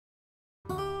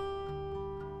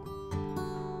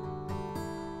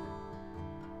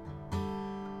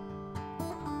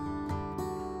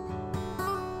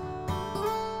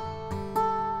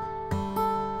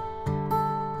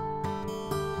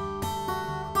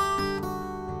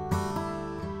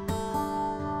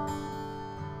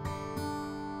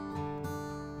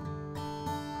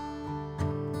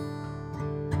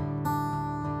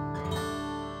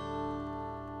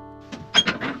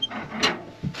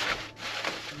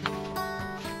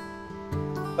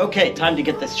Okay, time to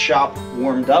get this shop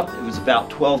warmed up. It was about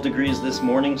 12 degrees this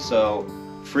morning, so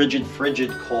frigid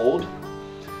cold.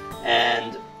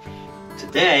 And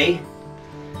today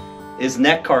is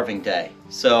neck carving day.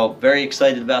 So very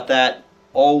excited about that.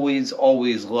 Always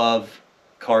love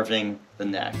carving the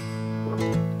neck.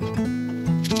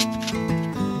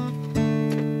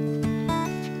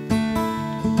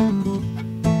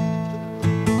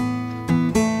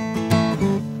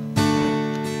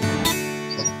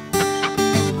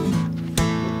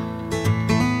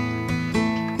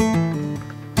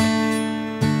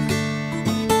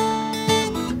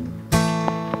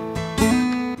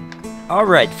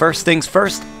 Alright, first things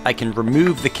first, I can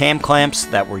remove the cam clamps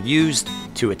that were used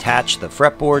to attach the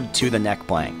fretboard to the neck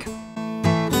blank.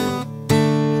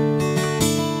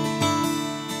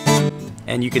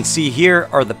 And you can see here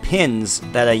are the pins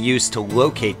that I used to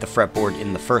locate the fretboard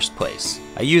in the first place.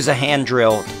 I use a hand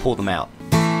drill to pull them out.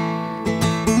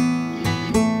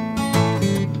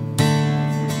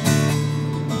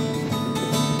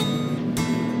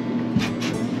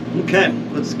 Okay,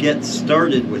 let's get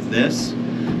started with this.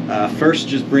 First,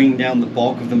 just bringing down the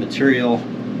bulk of the material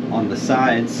on the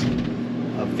sides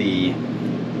of the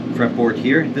fretboard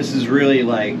here. This is really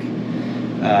like,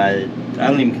 I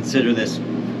don't even consider this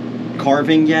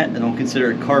carving yet. I don't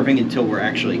consider it carving until we're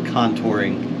actually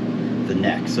contouring the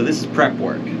neck. So this is prep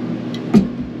work.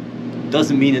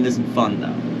 Doesn't mean it isn't fun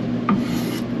though.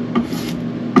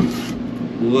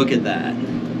 Look at that.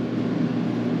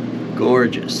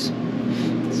 Gorgeous.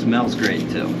 It smells great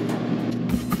too.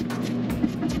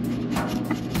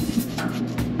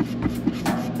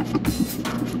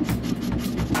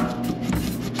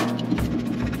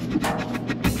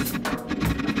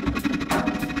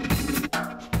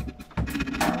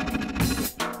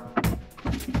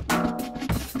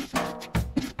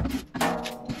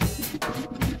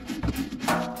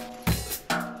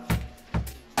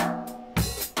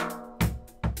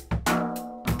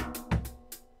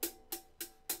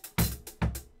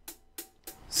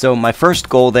 So my first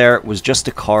goal there was just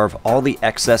to carve all the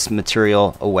excess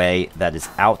material away that is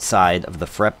outside of the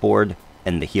fretboard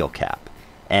and the heel cap.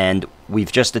 And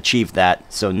we've just achieved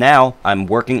that. So now I'm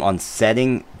working on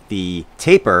setting the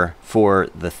taper for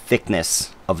the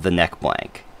thickness of the neck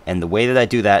blank. And the way that I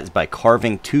do that is by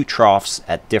carving two troughs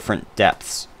at different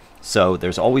depths. So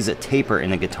there's always a taper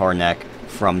in a guitar neck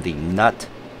from the nut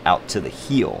out to the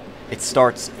heel. It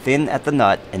starts thin at the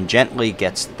nut and gently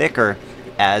gets thicker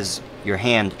as your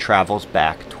hand travels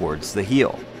back towards the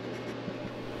heel.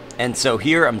 And so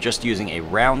here I'm just using a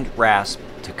round rasp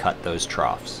to cut those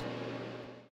troughs.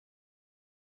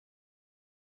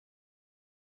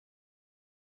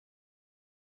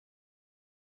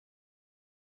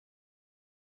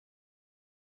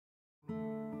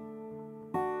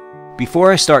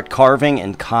 Before I start carving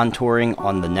and contouring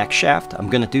on the neck shaft, I'm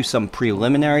going to do some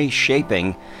preliminary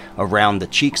shaping around the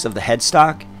cheeks of the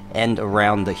headstock and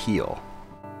around the heel.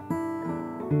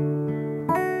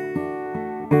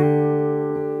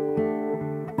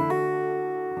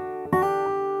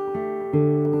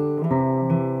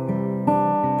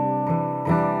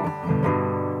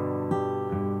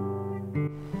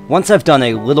 Once I've done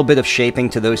a little bit of shaping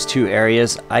to those two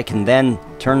areas, I can then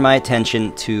turn my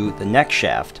attention to the neck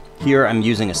shaft. Here I'm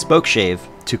using a spoke shave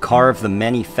to carve the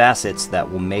many facets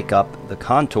that will make up the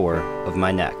contour of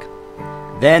my neck.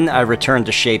 Then I return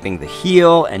to shaping the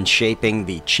heel and shaping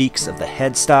the cheeks of the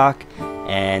headstock,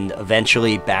 and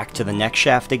eventually back to the neck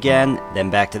shaft again, then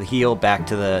back to the heel, back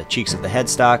to the cheeks of the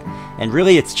headstock. And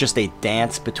really it's just a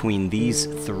dance between these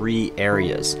three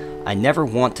areas. I never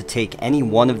want to take any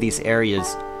one of these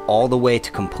areas all the way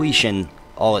to completion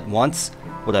all at once.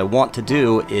 What I want to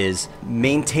do is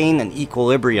maintain an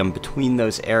equilibrium between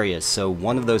those areas, so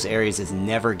one of those areas is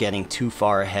never getting too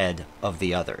far ahead of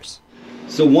the others.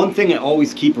 So one thing I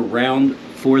always keep around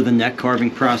for the neck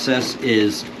carving process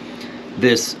is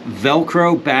this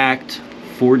Velcro backed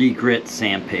 40 grit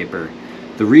sandpaper.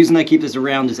 The reason I keep this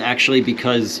around is actually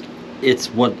because it's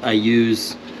what I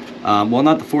use, well,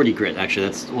 not the 40 grit, actually,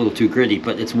 that's a little too gritty,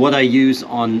 but it's what I use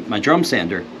on my drum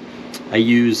sander. I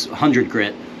use 100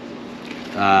 grit.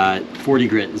 40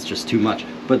 grit is just too much,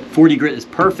 but 40 grit is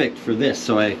perfect for this.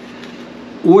 So I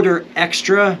order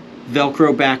extra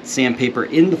Velcro backed sandpaper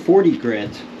in the 40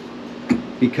 grit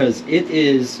because it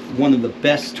is one of the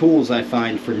best tools I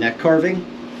find for neck carving.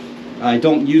 I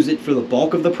don't use it for the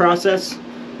bulk of the process.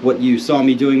 What you saw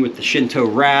me doing with the Shinto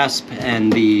rasp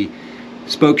and the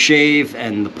spoke shave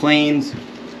and the planes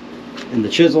and the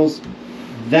chisels,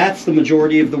 that's the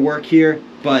majority of the work here.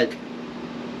 But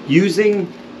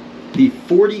using the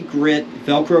 40 grit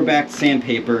Velcro backed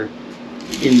sandpaper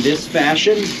in this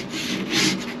fashion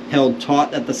held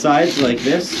taut at the sides like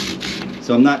this.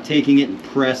 So I'm not taking it and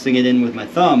pressing it in with my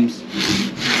thumbs.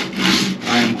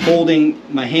 I'm holding,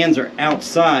 my hands are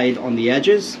outside on the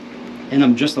edges, and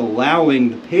I'm just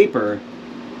allowing the paper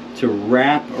to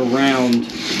wrap around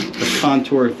the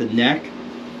contour of the neck,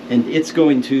 and it's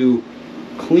going to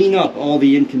clean up all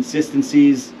the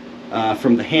inconsistencies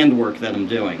from the handwork that I'm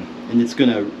doing, and it's going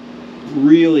to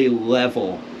really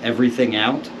level everything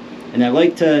out. And I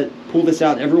like to pull this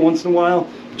out every once in a while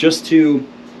just to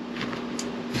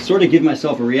sort of give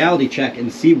myself a reality check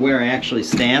and see where I actually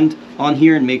stand on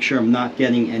here and make sure I'm not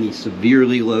getting any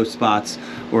severely low spots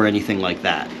or anything like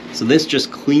that. So this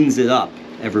just cleans it up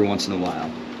every once in a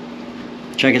while.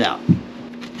 Check it out.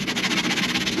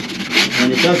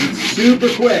 And it does it super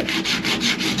quick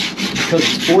because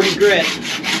it's 40 grit.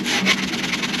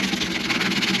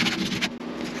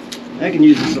 I can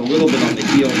use this a little bit on the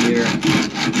heel here,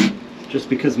 just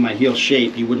because of my heel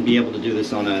shape. You wouldn't be able to do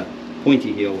this on a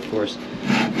pointy heel, of course.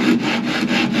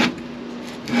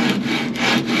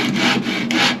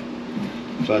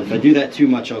 But if I do that too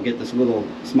much, I'll get this little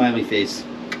smiley face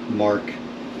mark,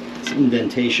 this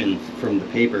indentation from the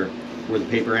paper, where the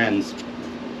paper ends.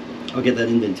 I'll get that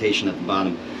indentation at the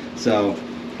bottom. So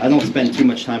I don't spend too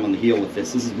much time on the heel with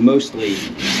this. This is mostly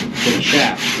for the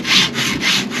shaft.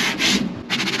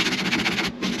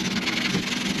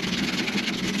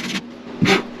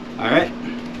 Alright,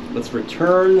 let's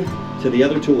return to the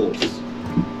other tools.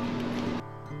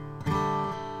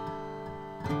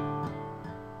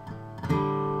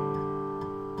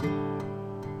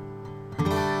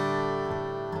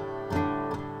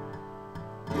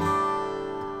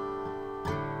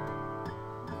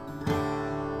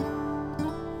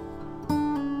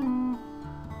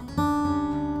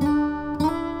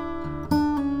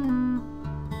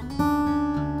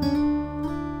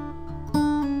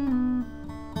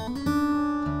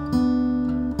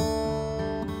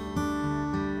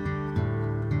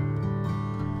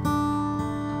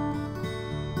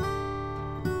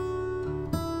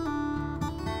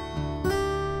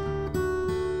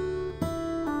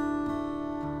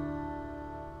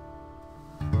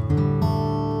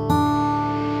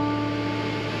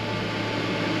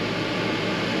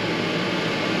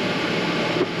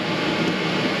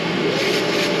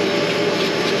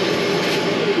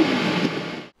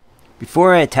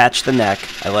 Before I attach the neck,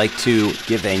 I like to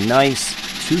give a nice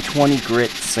 220 grit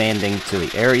sanding to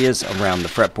the areas around the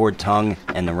fretboard tongue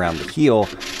and around the heel,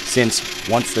 since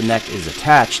once the neck is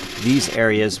attached, these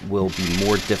areas will be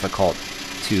more difficult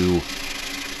to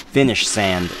finish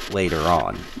sand later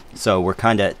on. So we're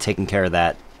kind of taking care of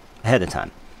that ahead of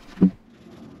time.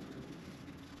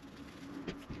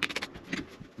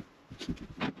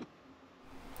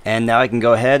 And now I can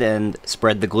go ahead and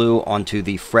spread the glue onto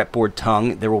the fretboard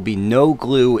tongue. There will be no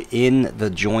glue in the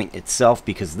joint itself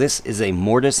because this is a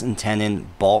mortise and tenon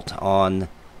bolt-on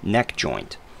neck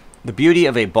joint. The beauty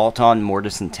of a bolt-on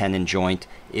mortise and tenon joint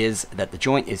is that the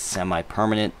joint is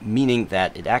semi-permanent, meaning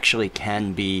that it actually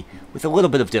can be, with a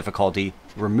little bit of difficulty,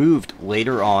 removed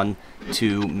later on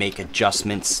to make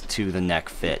adjustments to the neck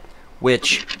fit,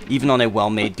 which, even on a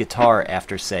well-made guitar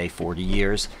after, say, 40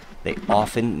 years, they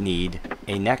often need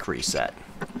a neck reset.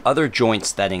 Other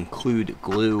joints that include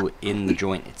glue in the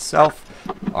joint itself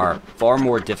are far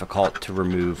more difficult to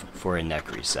remove for a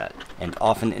neck reset and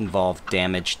often involve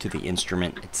damage to the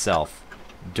instrument itself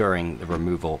during the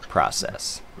removal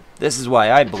process. This is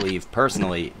why I believe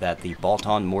personally that the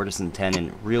bolt-on mortise and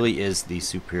tenon really is the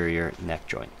superior neck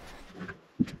joint.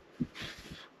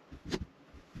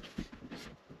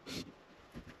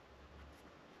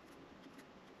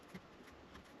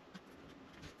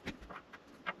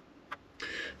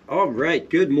 Alright,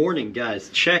 good morning guys.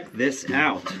 Check this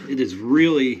out. It is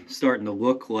really starting to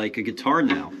look like a guitar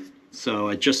now. So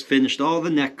I just finished all the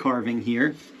neck carving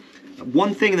here.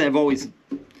 One thing that I've always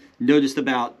noticed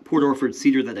about Port Orford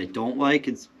Cedar that I don't like,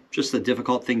 it's just a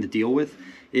difficult thing to deal with,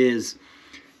 is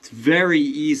it's very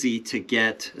easy to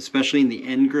get, especially in the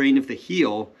end grain of the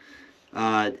heel,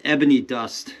 ebony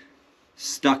dust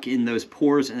stuck in those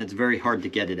pores, and it's very hard to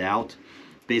get it out.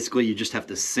 Basically you just have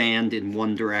to sand in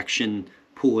one direction,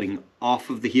 pulling off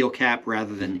of the heel cap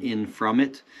rather than in from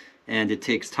it, and it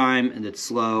takes time and it's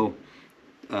slow,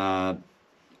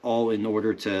 all in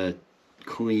order to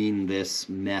clean this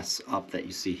mess up that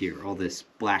you see here, all this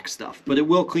black stuff. But it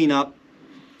will clean up.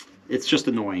 It's just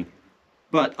annoying.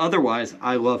 But otherwise,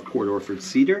 I love Port Orford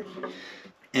Cedar.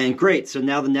 And great, so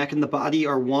now the neck and the body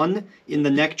are one. In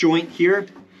the neck joint here,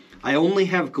 I only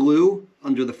have glue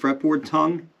under the fretboard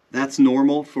tongue. That's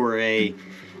normal for a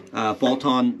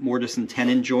bolt-on mortise and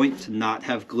tenon joint to not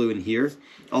have glue in here.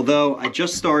 Although I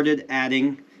just started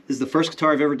adding, This is the first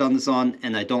guitar I've ever done this on,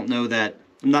 and I don't know that,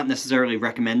 I'm not necessarily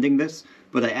recommending this,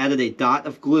 but I added a dot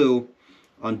of glue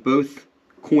on both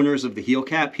corners of the heel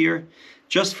cap here,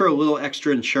 just for a little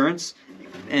extra insurance.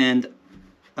 And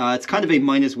it's kind of a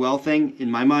might as well thing in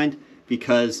my mind,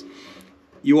 because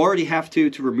you already have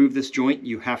to remove this joint,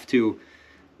 you have to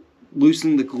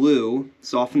loosen the glue,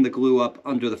 soften the glue up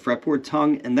under the fretboard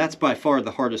tongue, and that's by far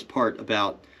the hardest part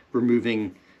about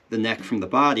removing the neck from the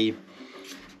body.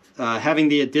 Having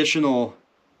the additional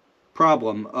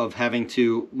problem of having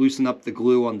to loosen up the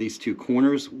glue on these two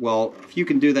corners, well, if you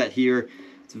can do that here,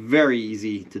 it's very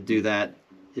easy to do that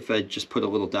if I just put a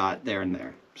little dot there and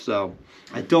there. So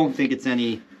I don't think it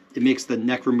makes the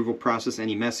neck removal process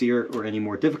any messier or any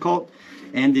more difficult,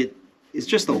 and it is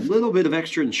just a little bit of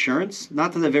extra insurance.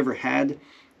 Not that I've ever had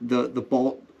the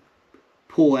bolt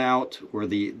pull out or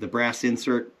the brass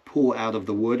insert pull out of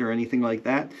the wood or anything like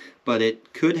that, but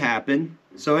it could happen.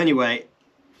 So anyway,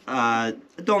 I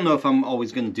don't know if I'm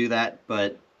always going to do that,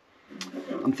 but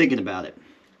I'm thinking about it.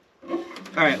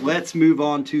 Alright, let's move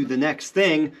on to the next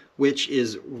thing, which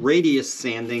is radius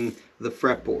sanding the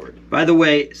fretboard. By the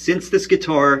way, since this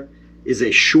guitar is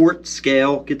a short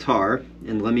scale guitar,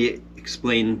 and let me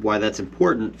explain why that's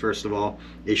important first of all,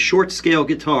 a short scale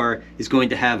guitar is going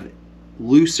to have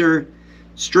looser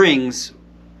strings,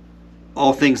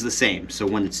 all things the same. So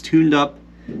when it's tuned up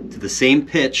to the same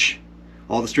pitch,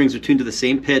 all the strings are tuned to the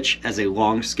same pitch as a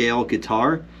long scale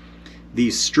guitar,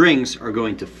 these strings are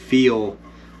going to feel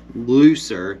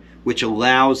looser, which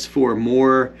allows for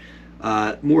more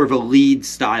of a lead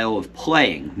style of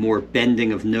playing, more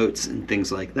bending of notes and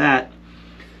things like that.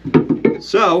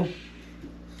 So,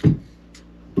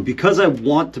 because I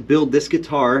want to build this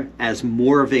guitar as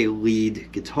more of a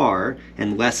lead guitar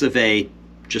and less of a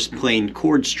just plain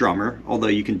chord strummer, although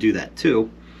you can do that too,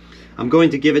 I'm going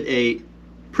to give it a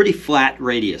pretty flat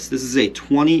radius. This is a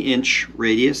 20-inch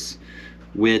radius,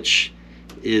 which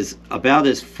is about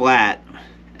as flat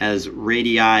as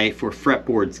radii for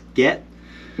fretboards get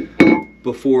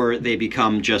before they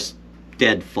become just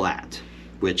dead flat,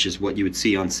 which is what you would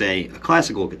see on, say, a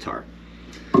classical guitar.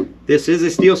 This is a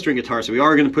steel string guitar, so we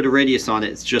are going to put a radius on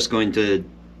it. It's just going to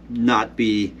not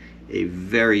be a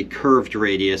very curved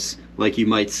radius like you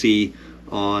might see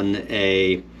on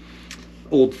a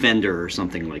old Fender or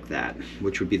something like that,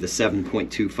 which would be the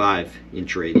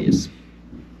 7.25-inch radius.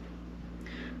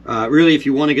 Really, if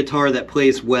you want a guitar that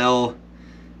plays well,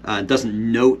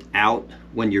 doesn't note out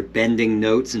when you're bending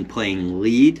notes and playing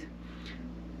lead,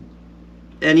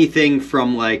 anything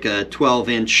from like a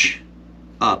 12-inch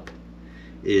up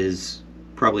is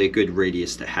probably a good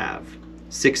radius to have.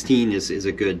 16 is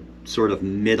a good sort of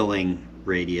middling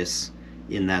radius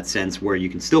in that sense, where you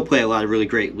can still play a lot of really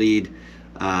great lead,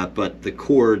 but the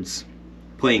chords,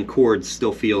 playing chords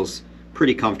still feels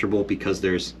pretty comfortable because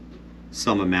there's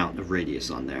some amount of radius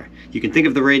on there. You can think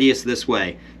of the radius this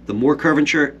way: the more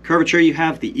curvature you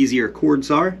have, the easier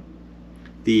chords are.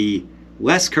 The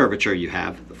less curvature you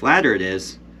have, the flatter it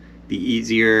is, the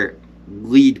easier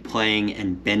lead playing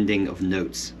and bending of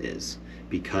notes is,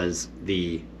 because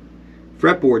the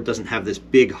fretboard doesn't have this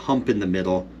big hump in the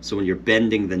middle, so when you're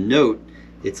bending the note,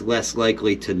 it's less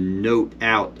likely to note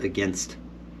out against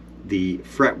the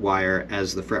fret wire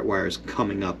as the fret wire is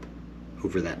coming up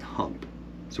over that hump.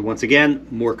 So once again,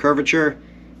 more curvature,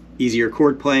 easier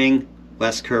chord playing,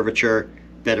 less curvature,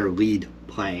 better lead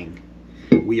playing.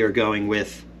 We are going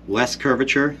with less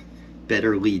curvature,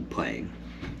 better lead playing.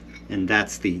 And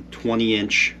that's the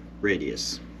 20-inch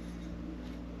radius.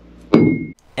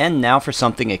 And now for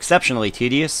something exceptionally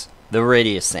tedious, the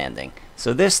radius sanding.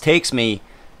 So this takes me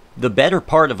the better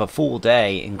part of a full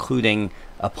day, including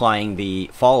applying the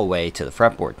fall away to the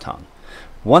fretboard tongue.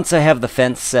 Once I have the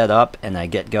fence set up and I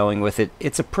get going with it,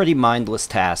 it's a pretty mindless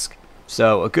task.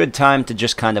 So a good time to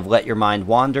just kind of let your mind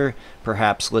wander,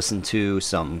 perhaps listen to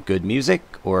some good music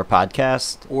or a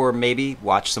podcast, or maybe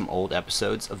watch some old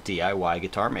episodes of DIY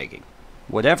guitar making.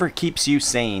 Whatever keeps you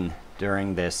sane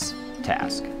during this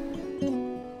task.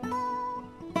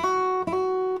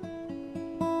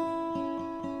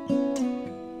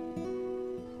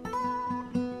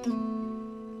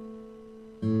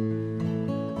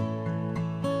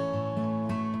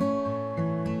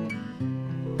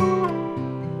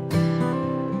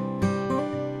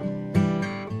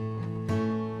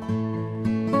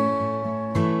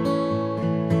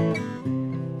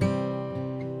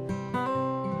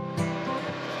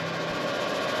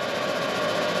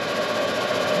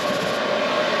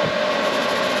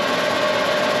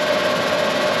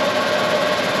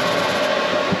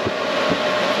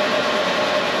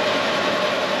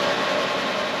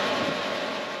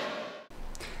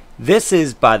 This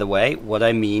is, by the way, what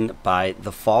I mean by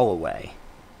the fall away.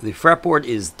 The fretboard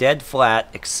is dead flat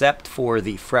except for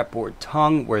the fretboard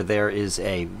tongue where there is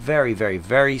a very, very,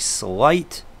 very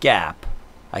slight gap.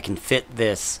 I can fit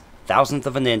this 1/1000th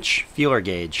of an inch feeler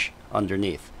gauge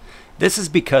underneath. This is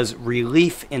because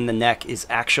relief in the neck is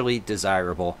actually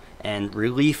desirable, and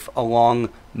relief along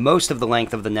most of the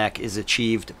length of the neck is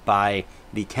achieved by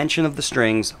the tension of the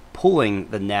strings pulling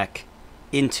the neck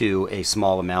into a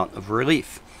small amount of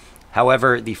relief.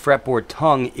 However, the fretboard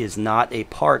tongue is not a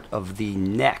part of the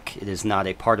neck. It is not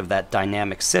a part of that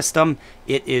dynamic system.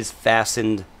 It is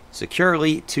fastened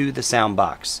securely to the sound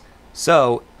box,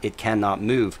 so it cannot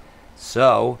move.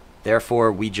 So,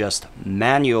 therefore, we just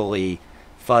manually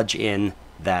fudge in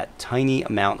that tiny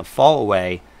amount of fall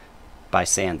away by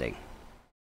sanding.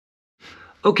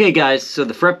 Okay guys, so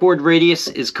the fretboard radius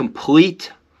is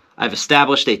complete. I've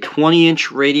established a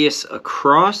 20-inch radius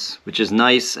across, which is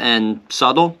nice and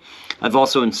subtle. I've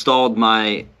also installed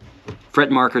my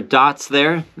fret marker dots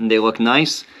there, and they look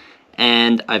nice.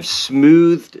 And I've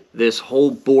smoothed this whole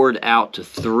board out to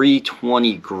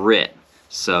 320 grit.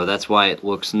 So that's why it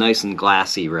looks nice and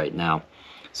glassy right now.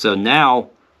 So now,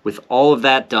 with all of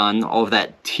that done, all of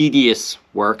that tedious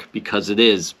work, because it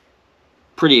is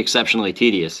pretty exceptionally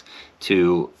tedious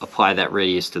to apply that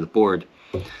radius to the board,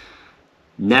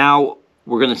 now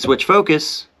we're going to switch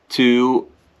focus to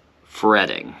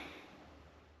fretting.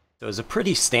 So it's a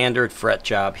pretty standard fret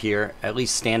job here, at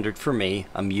least standard for me.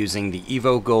 I'm using the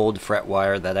Evo Gold fret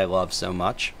wire that I love so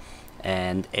much,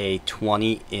 and a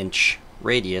 20-inch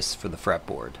radius for the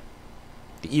fretboard.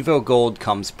 The Evo Gold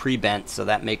comes pre-bent, so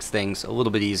that makes things a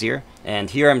little bit easier.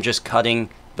 And here I'm just cutting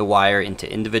the wire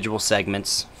into individual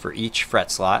segments for each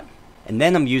fret slot. And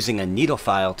then I'm using a needle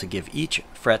file to give each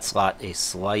fret slot a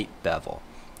slight bevel.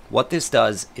 What this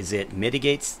does is it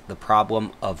mitigates the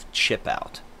problem of chip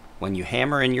out. When you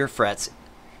hammer in your frets,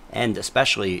 and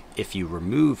especially if you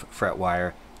remove fret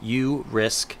wire, you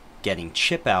risk getting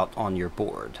chip out on your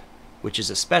board, which is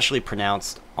especially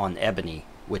pronounced on ebony,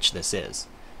 which this is.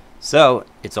 So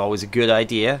it's always a good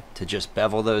idea to just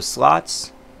bevel those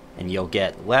slots, and you'll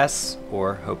get less,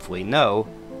 or hopefully no,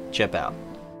 chip out.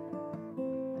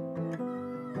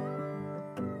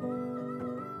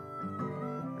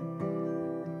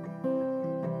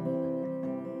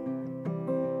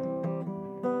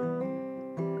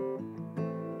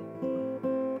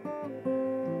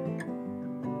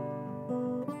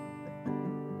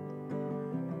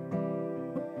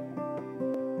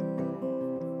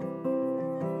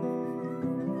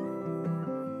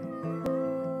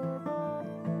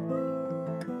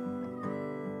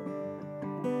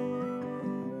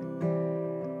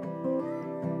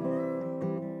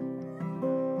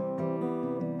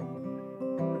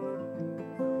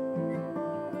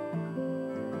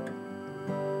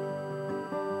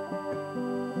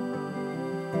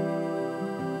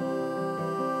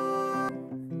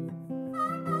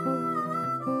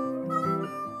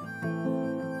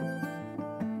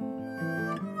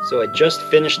 So I just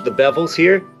finished the bevels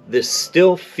here. This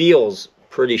still feels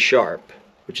pretty sharp,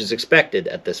 which is expected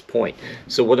at this point.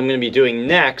 So what I'm going to be doing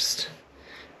next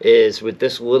is with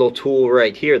this little tool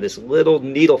right here, this little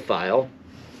needle file,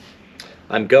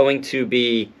 I'm going to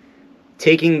be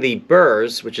taking the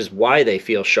burrs, which is why they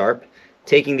feel sharp,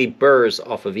 taking the burrs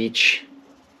off of each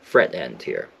fret end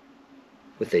here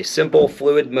with a simple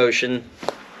fluid motion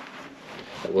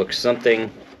that looks something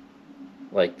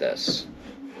like this.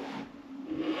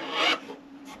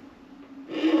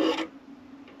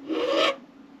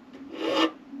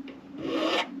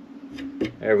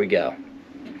 There we go.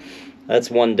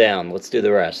 That's one down. Let's do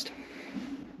the rest.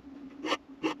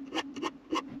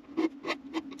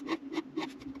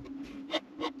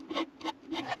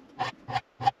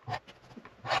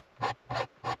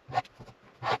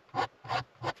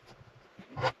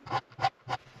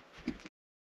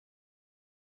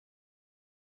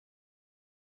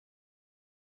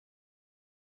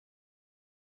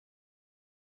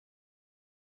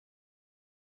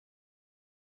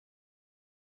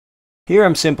 Here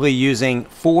I'm simply using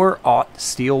 4/0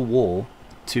 steel wool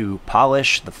to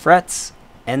polish the frets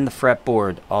and the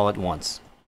fretboard all at once.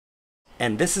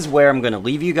 And this is where I'm going to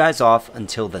leave you guys off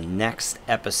until the next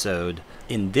episode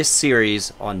in this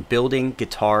series on building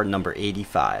guitar number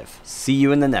 85. See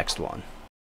you in the next one.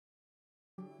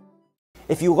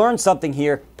 If you learned something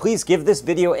here, please give this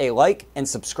video a like and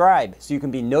subscribe so you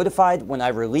can be notified when I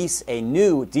release a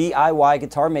new DIY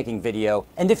guitar making video.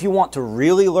 And if you want to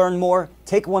really learn more,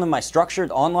 take one of my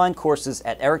structured online courses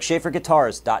at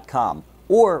ericschaferguitars.com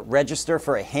or register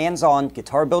for a hands-on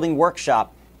guitar building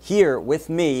workshop here with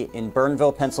me in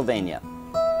Burnville, Pennsylvania.